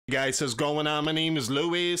Guys, what's going on? My name is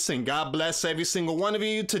Luis, and God bless every single one of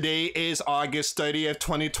you. Today is August 30th,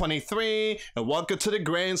 2023, and welcome to the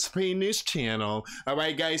Grand Supreme News channel.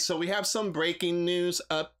 Alright guys, so we have some breaking news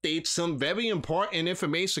updates, some very important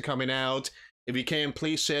information coming out. If you can,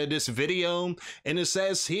 please share this video. And it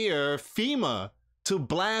says here, FEMA to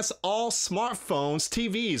blast all smartphones,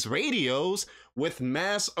 TVs, radios with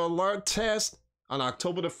mass alert test on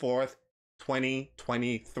October the 4th,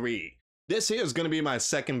 2023. This here is going to be my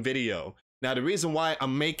second video. Now, the reason why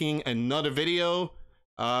I'm making another video,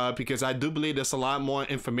 because I do believe there's a lot more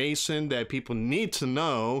information that people need to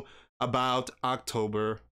know about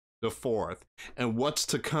October the 4th and what's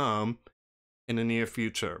to come in the near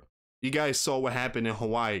future. You guys saw what happened in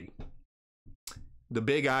Hawaii, the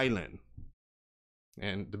Big Island,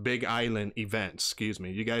 and the Big Island event, excuse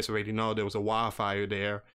me. You guys already know there was a wildfire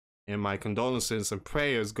there, and my condolences and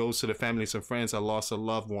prayers goes to the families and friends that lost their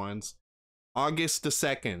loved ones. August the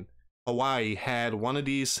 2nd, Hawaii had one of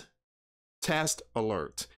these test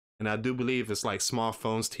alerts, and I do believe it's like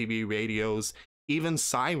smartphones, TV, radios, even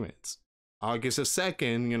sirens. August the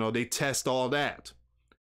 2nd, you know, they test all that.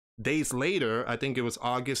 Days later, I think it was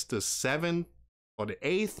August the 7th or the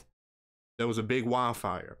 8th, there was a big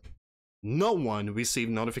wildfire. No one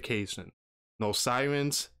received notification. No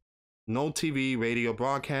sirens, no TV, radio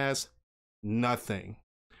broadcast, nothing.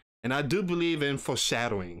 And I do believe in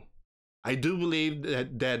foreshadowing. I do believe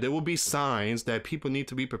that there will be signs that people need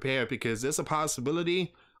to be prepared, because there's a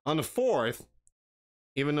possibility on the 4th,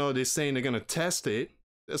 even though they're saying they're going to test it,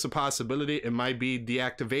 there's a possibility it might be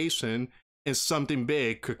deactivation and something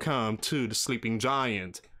big could come to the sleeping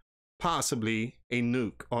giant. Possibly a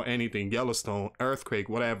nuke or anything, Yellowstone, earthquake,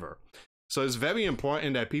 whatever. So it's very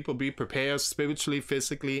important that people be prepared spiritually,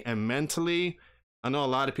 physically, and mentally. I know a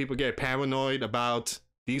lot of people get paranoid about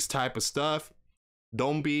these type of stuff.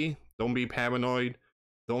 Don't be paranoid.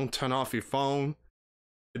 Don't turn off your phone.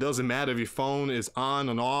 It doesn't matter if your phone is on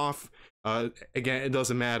and off. Again, it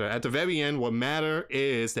doesn't matter. At the very end, what matters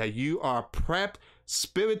is that you are prepped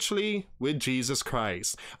spiritually with Jesus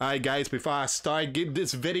Christ. All right, guys, before I start, give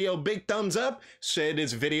this video a big thumbs up. Share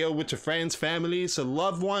this video with your friends, families, and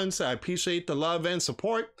loved ones. I appreciate the love and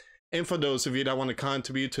support. And for those of you that want to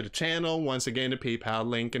contribute to the channel, once again, the PayPal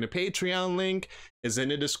link and the Patreon link is in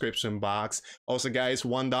the description box. Also, guys,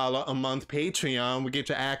 $1 a month Patreon. We get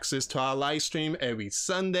you access to our live stream every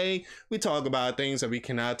Sunday. We talk about things that we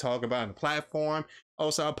cannot talk about on the platform.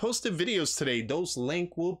 Also, I posted videos today. Those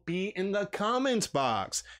links will be in the comments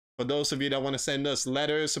box. For those of you that want to send us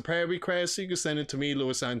letters or prayer requests, you can send it to me,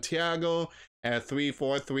 Luis Santiago, at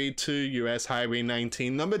 3432 US Highway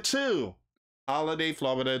 19, number 2. Holiday,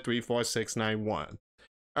 Florida 34691.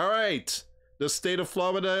 All right, the state of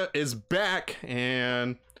Florida is back,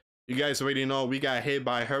 and you guys already know we got hit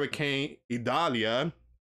by Hurricane Idalia,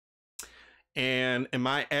 and in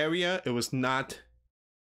my area it was not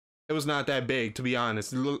that big, to be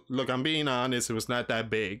honest. Look, I'm being honest, it was not that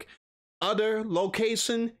big. Other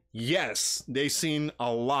location, yes, they seen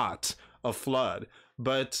a lot of flood,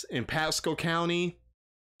 but in Pasco County,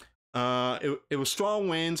 it was strong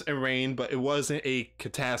winds and rain, but it wasn't a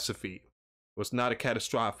catastrophe. It was not a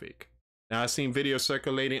catastrophic. Now, I've seen videos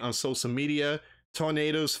circulating on social media.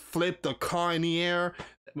 Tornadoes flipped a car in the air.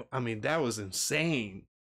 I mean, that was insane.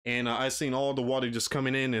 And I've seen all the water just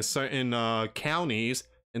coming in certain counties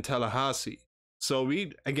in Tallahassee. So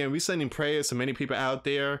we sending prayers to many people out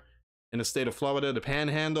there in the state of Florida, the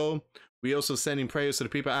Panhandle. We also sending prayers to the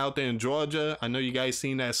people out there in Georgia. I know you guys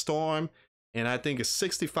seen that storm. And I think it's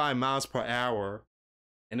 65 miles per hour,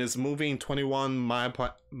 and it's moving 21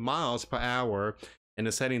 miles per hour, and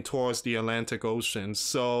it's heading towards the Atlantic Ocean.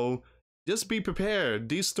 So just be prepared.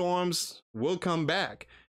 These storms will come back.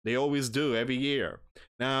 They always do every year.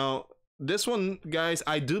 Now, this one, guys,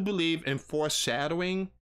 I do believe in foreshadowing.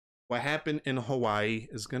 What happened in Hawaii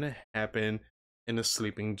is going to happen in the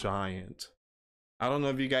sleeping giant. I don't know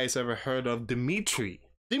if you guys ever heard of Dimitri.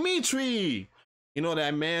 You know,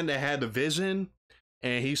 that man that had the vision,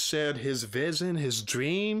 and he shared his vision, his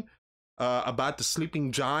dream about the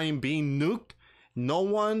sleeping giant being nuked. No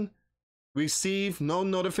one received no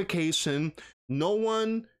notification. No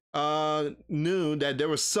one knew that there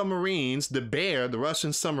were submarines, the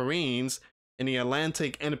Russian submarines, in the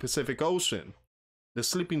Atlantic and the Pacific Ocean. The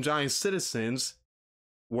sleeping giant citizens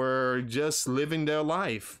were just living their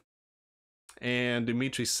life. And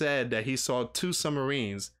Dimitri said that he saw 2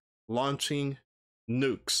 submarines launching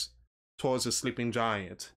nukes towards the sleeping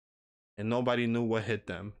giant, and nobody knew what hit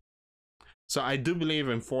them. So I do believe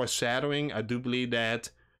in foreshadowing. I do believe that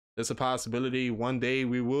there's a possibility one day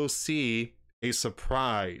we will see a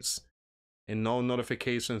surprise and no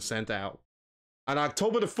notification sent out. On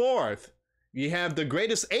October the 4th, you have the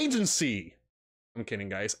greatest agency. I'm kidding,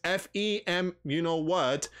 guys. FEM, you know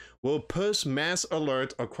what, will push mass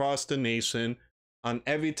alert across the nation on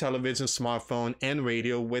every television, smartphone, and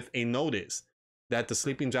radio with a notice that the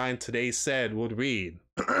sleeping giant today said would read.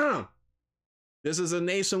 This is a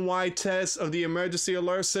nationwide test of the emergency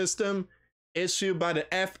alert system issued by the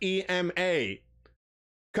FEMA,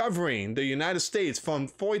 covering the United States from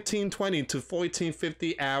 1420 to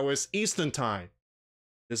 1450 hours Eastern Time.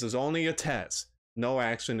 This is only a test. No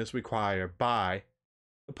action is required by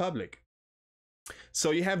the public.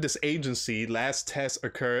 So you have this agency. Last test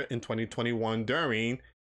occurred in 2021 during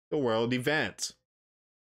the world event.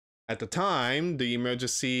 At the time, the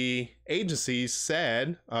emergency agency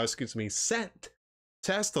sent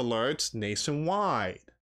test alerts nationwide,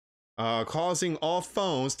 causing all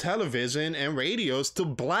phones, television, and radios to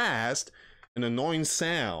blast an annoying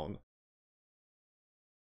sound.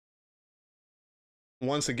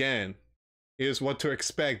 Once again, here's what to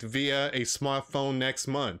expect via a smartphone next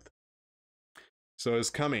month. So it's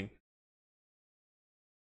coming.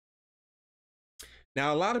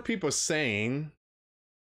 Now, a lot of people are saying,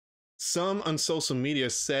 some on social media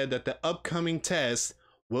said that the upcoming test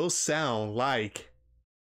will sound like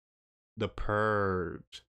the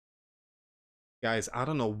Purge. Guys, I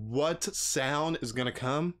don't know what sound is gonna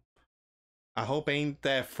come. I hope ain't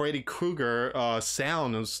that Freddy Krueger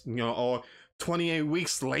sound, or 28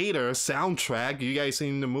 Weeks Later soundtrack. You guys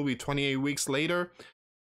seen the movie 28 Weeks Later?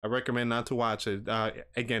 I recommend not to watch it.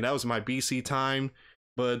 Again, that was my BC time,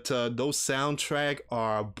 but those soundtracks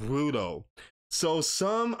are brutal. So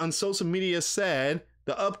some on social media said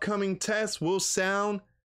the upcoming test will sound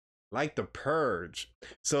like the Purge.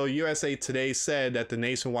 So USA Today said that the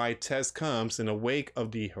nationwide test comes in the wake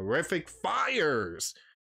of the horrific fires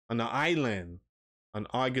on the island on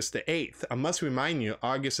August the 8th. I must remind you,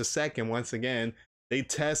 August the 2nd, once again, they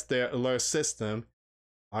test their alert system.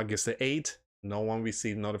 August the 8th, no one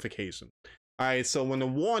received notification. All right, so when the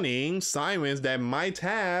warning sirens that might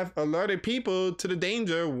have alerted people to the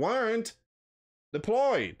danger weren't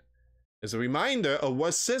deployed, as a reminder of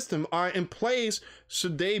what systems are in place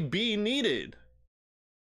should they be needed.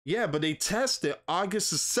 Yeah, but they tested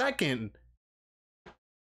August the 2nd.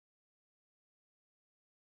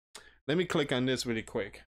 Let me click on this really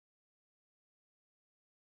quick.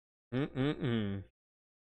 And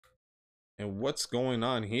what's going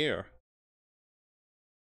on here?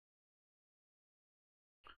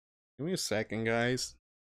 Give me a second, guys.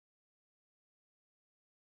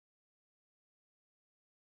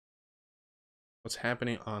 What's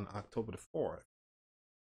happening on October the 4th?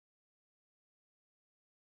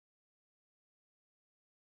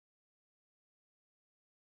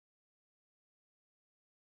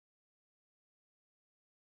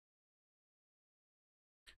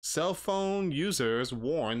 Cell phone users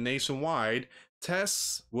warn nationwide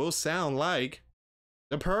tests will sound like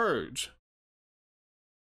the Purge.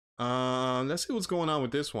 Let's see what's going on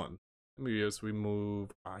with this one. Let me just remove.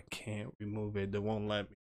 I can't remove it. They won't let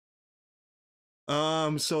me.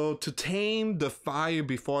 So to tame the fire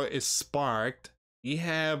before it's sparked, you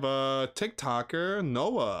have TikToker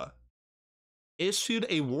Noah issued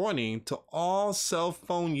a warning to all cell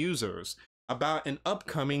phone users about an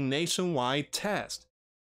upcoming nationwide test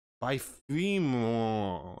by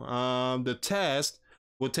FEMA. The test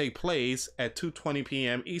will take place at 2:20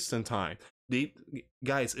 p.m. Eastern Time.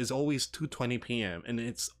 Guys, it's always 2:20 p.m. and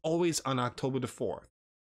it's always on October the 4th.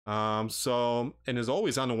 So, and it's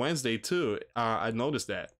always on a Wednesday too. I noticed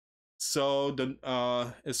that. So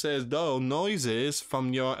it says, though noises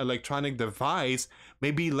from your electronic device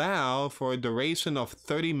may be loud for a duration of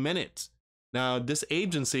 30 minutes. Now, this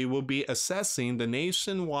agency will be assessing the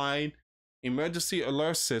nationwide emergency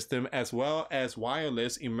alert system as well as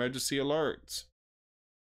wireless emergency alerts.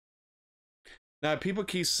 Now, people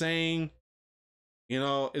keep saying,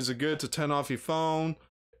 is it good to turn off your phone?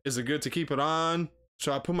 Is it good to keep it on?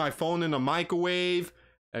 Should I put my phone in the microwave?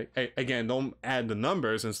 Again, don't add the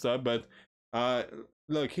numbers and stuff, but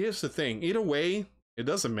look, here's the thing. Either way, it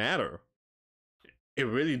doesn't matter. It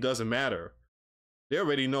really doesn't matter. They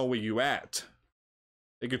already know where you at.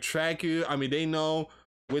 They could track you. I mean, they know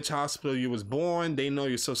which hospital you was born. They know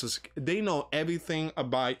your social security. They know everything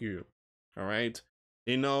about you. All right?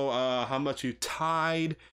 They know how much you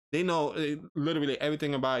tied. They know literally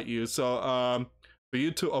everything about you. So for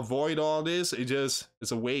you to avoid all this, it's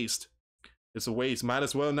a waste. It's a waste. Might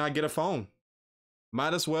as well not get a phone.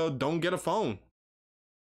 Might as well don't get a phone.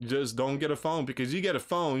 Just don't get a phone, because you get a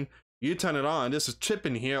phone, you turn it on. There's a chip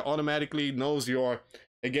in here, automatically knows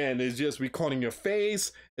it's just recording your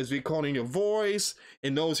face, it's recording your voice,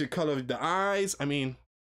 it knows your color of the eyes. I mean,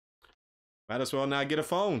 Might as well not get a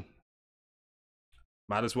phone.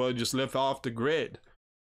 Might as well just live off the grid.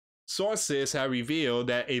 Sources have revealed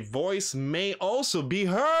that a voice may also be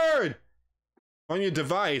heard on your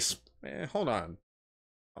device. Man, hold on.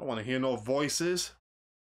 I don't want to hear no voices.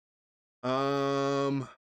 So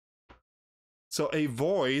a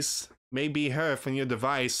voice may be heard from your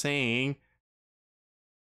device saying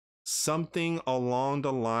something along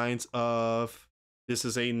the lines of, this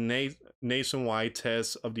is a nationwide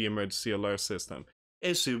test of the emergency alert system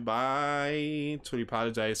issued by, truly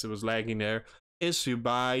apologize, it was lagging there, issued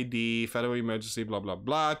by the Federal Emergency blah blah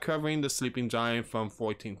blah, covering the sleeping giant from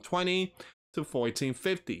 1420 to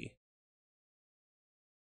 1450.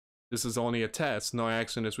 This is only a test. No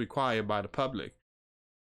action is required by the public.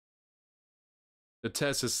 The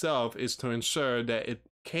test itself is to ensure that in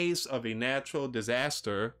case of a natural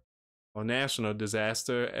disaster or national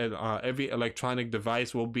disaster, and every electronic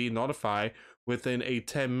device will be notified within a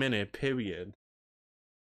 10-minute period.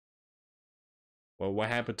 Well, what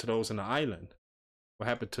happened to those in the island? What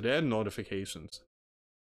happened to their notifications?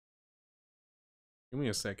 Give me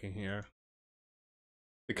a second here.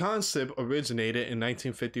 The concept originated in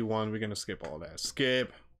 1951. We're going to skip all that.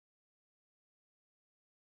 Skip.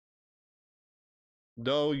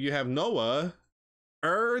 Though you have Noah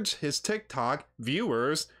urge his TikTok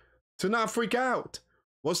viewers to not freak out.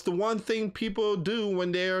 What's the one thing people do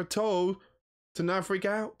when they're told to not freak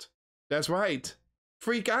out? That's right.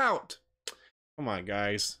 Freak out. Come on,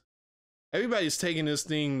 guys. Everybody's taking this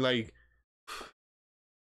thing like,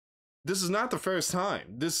 this is not the first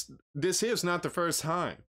time. This is not the first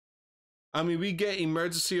time. I mean, we get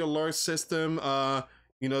emergency alert system,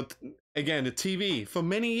 you know, again, the TV for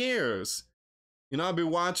many years. You know, I've been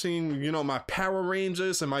watching, you know, my Power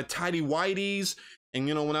Rangers and my Tidy Whities. And,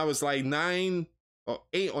 you know, when I was like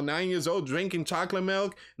 8 or 9 years old, drinking chocolate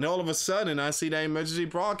milk, and all of a sudden I see that emergency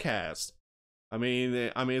broadcast. I mean,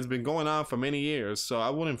 it's been going on for many years, so I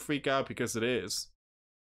wouldn't freak out because it is.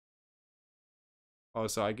 Oh,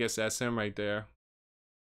 so I guess that's him right there.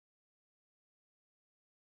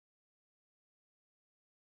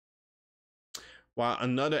 While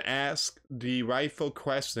another asks the rightful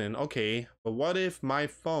question, okay, but what if my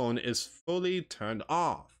phone is fully turned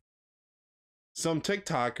off? Some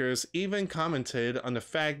TikTokers even commented on the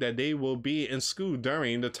fact that they will be in school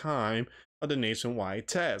during the time of the nationwide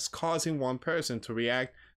test, causing one person to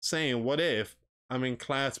react saying, what if I'm in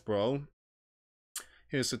class, bro?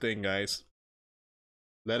 Here's the thing, guys.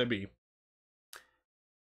 Let it be.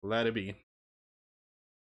 Let it be.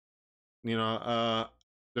 You know,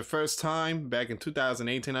 the first time back in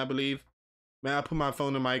 2018, I believe, man, I put my phone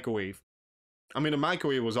in the microwave. I mean, the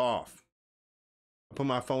microwave was off. I put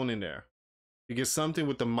my phone in there. You get something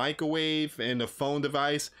with the microwave and the phone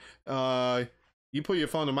device. You put your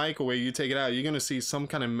phone in the microwave, you take it out, you're gonna see some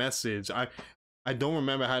kind of message. I don't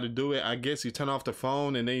remember how to do it. I guess you turn off the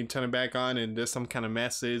phone and then you turn it back on and there's some kind of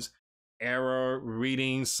message, error,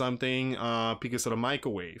 reading something, because of the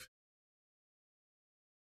microwave.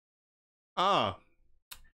 Ah,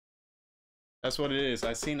 that's what it is.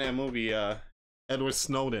 I seen that movie, Edward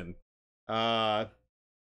Snowden.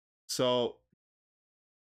 So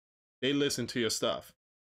they listen to your stuff.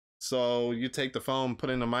 So you take the phone,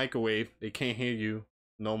 put it in the microwave, they can't hear you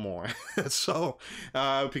no more. So,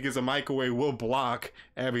 because the microwave will block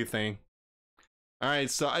everything. All right,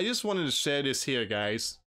 so I just wanted to share this here,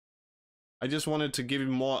 guys. I just wanted to give you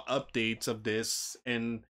more updates of this.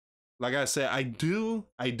 And like I said, I do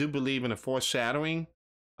believe in a foreshadowing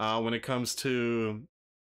when it comes to,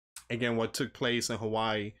 again, what took place in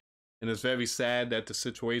Hawaii. And it's very sad that the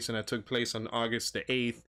situation that took place on August the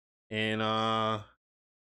 8th, and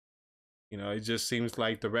you know, it just seems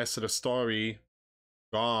like the rest of the story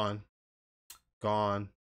gone.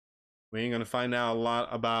 We ain't gonna find out a lot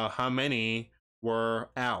about how many were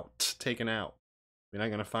taken out. We're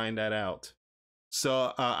not gonna find that out.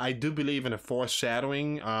 So I do believe in a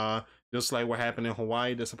foreshadowing. Just like what happened in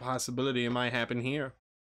Hawaii, there's a possibility it might happen here.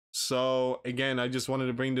 So again, I just wanted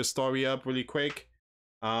to bring this story up really quick.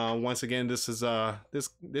 Once again, this is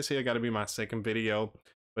this here got to be my second video,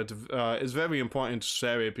 but it's very important to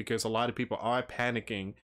share it because a lot of people are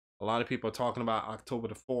panicking. A lot of people are talking about October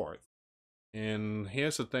the 4th. And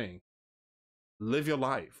here's the thing. Live your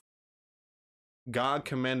life. God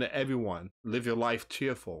commanded everyone, live your life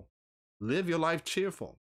cheerful. Live your life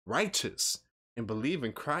cheerful, righteous, and believe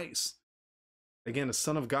in Christ. Again, the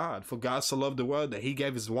Son of God. For God so loved the world that he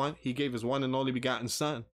gave his one and only begotten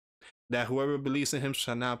Son, that whoever believes in him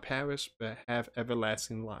shall not perish, but have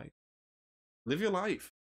everlasting life. Live your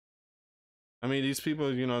life. I mean, these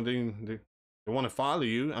people, you know, they want to follow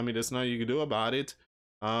you. I mean, there's nothing you can do about it.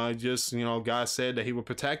 Just, you know, God said that he will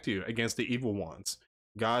protect you against the evil ones.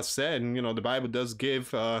 God said, and, you know, the Bible does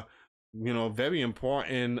give, you know, very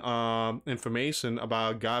important information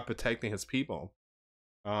about God protecting his people.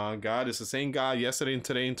 God is the same God yesterday and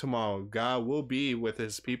today and tomorrow. God will be with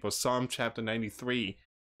his people. Psalm chapter 93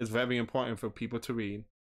 is very important for people to read.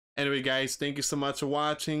 Anyway, guys, thank you so much for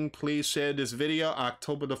watching. Please share this video.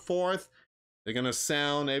 October the 4th, they're going to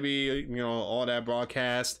sound every, you know, all that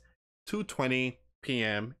broadcast 2:20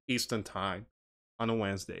 p.m. Eastern time on a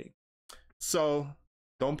Wednesday. So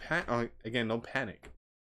don't panic. Again, don't panic.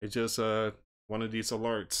 It's just one of these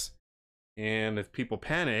alerts. And if people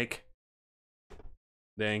panic,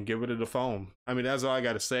 then get rid of the phone. I mean, that's all I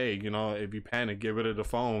got to say. You know, if you panic, get rid of the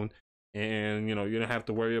phone, and, you know, you don't have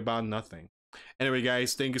to worry about nothing. Anyway,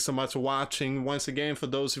 guys, thank you so much for watching. Once again, for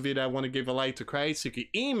those of you that want to give a life to Christ, you can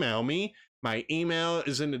email me. My email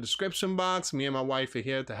is in the description box. Me and my wife are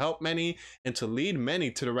here to help many and to lead many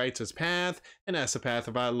to the righteous path, and that's the path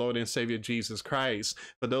of our Lord and Savior Jesus Christ.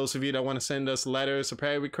 For those of you that want to send us letters or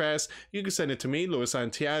prayer requests, you can send it to me, Louis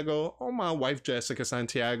Santiago, or my wife, Jessica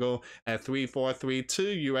Santiago, at 3432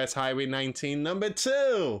 US Highway 19, number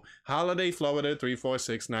 2, Holiday, Florida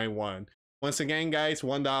 34691. Once again, guys,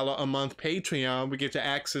 $1 a month Patreon. We get you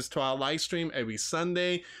access to our live stream every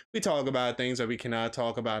Sunday. We talk about things that we cannot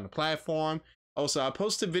talk about on the platform. Also, I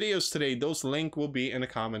posted videos today. Those links will be in the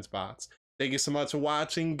comments box. Thank you so much for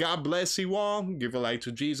watching. God bless you all. Give your life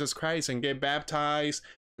to Jesus Christ and get baptized.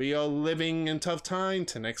 We are living in tough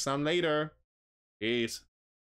times. Till next time later. Peace.